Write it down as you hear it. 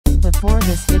Before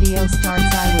this video starts,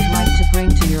 I would like to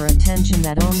bring to your attention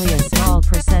that only a small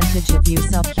percentage of you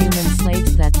subhuman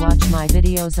slaves that watch my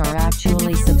videos are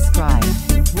actually subscribed.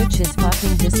 Which is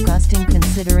fucking disgusting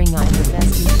considering I'm the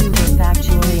best YouTuber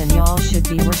factually and y'all should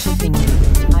be worshipping me.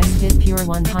 I spit pure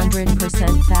 100%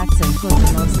 facts and put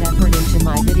the most effort into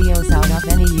my videos out of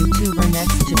any YouTuber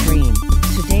next to Dream.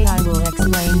 Today I will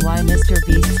explain why Mr.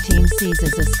 Beast's team sees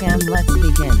as a scam. Let's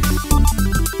begin.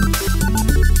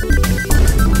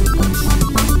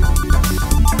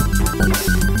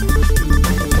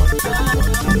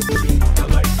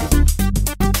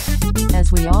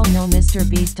 As we all know, Mr.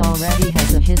 Beast already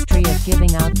has a history of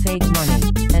giving out fake money,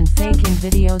 and faking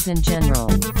videos in general.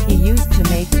 He used to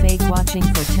make fake watching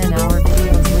for 10-hour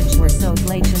videos which were so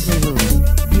blatantly lewd.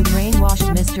 You brainwashed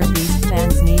Mr. Beast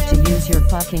fans need to use your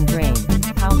fucking brain.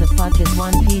 How the fuck is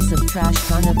one piece of trash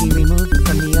gonna be removed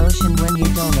from the ocean when you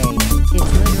donate?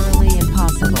 It's literally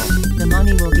impossible. The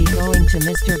money will be going to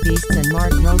Mr. Beast's and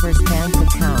Mark Rober's bank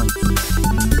accounts.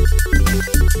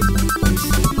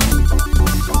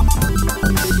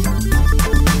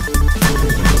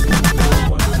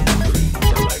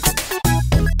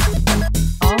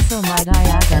 Also might I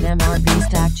add that Mr.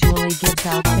 Beast actually gives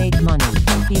out fake money.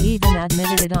 He even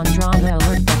admitted it on Drama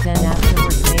Alert, but then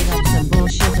afterwards made up some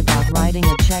bullshit about writing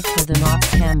a check for them off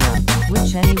camera,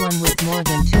 which anyone with more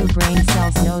than 2 brain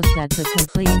cells knows that's a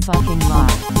complete fucking lie.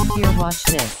 Here, watch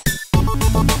this.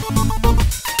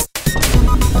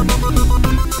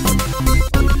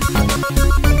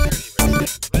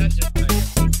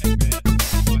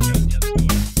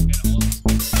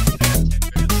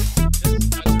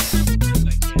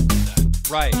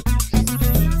 Right.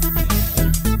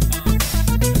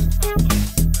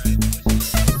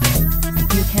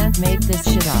 You can't make this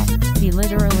shit up. He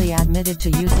literally admitted to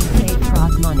using fake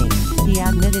prop money. He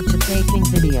admitted to faking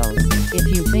videos. If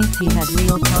you think he had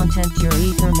real content, you're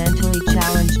either mentally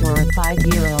challenged or a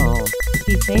 5-year-old.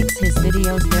 He fakes his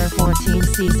videos, therefore team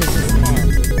sees as a scam.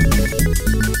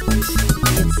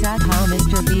 It's sad how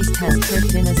Mr. Beast has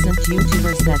tricked innocent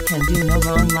YouTubers that can do no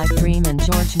wrong like Dream and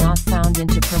George Not Found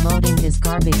into promoting his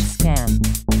garbage scam.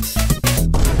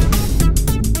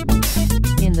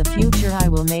 In the future I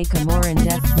will make a more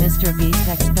in-depth Mr. Beast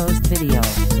exposed video.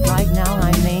 Right now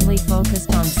I'm mainly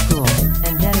focused on school,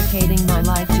 and dedicating my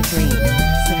life to Dream.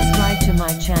 Subscribe to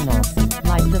my channels,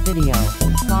 like the video,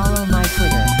 follow my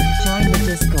Twitter, join the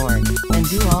Discord, and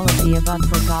do all of the above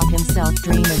for God himself,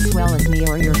 Dream as well as me,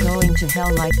 or you're going to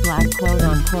hell like black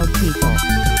quote-unquote people.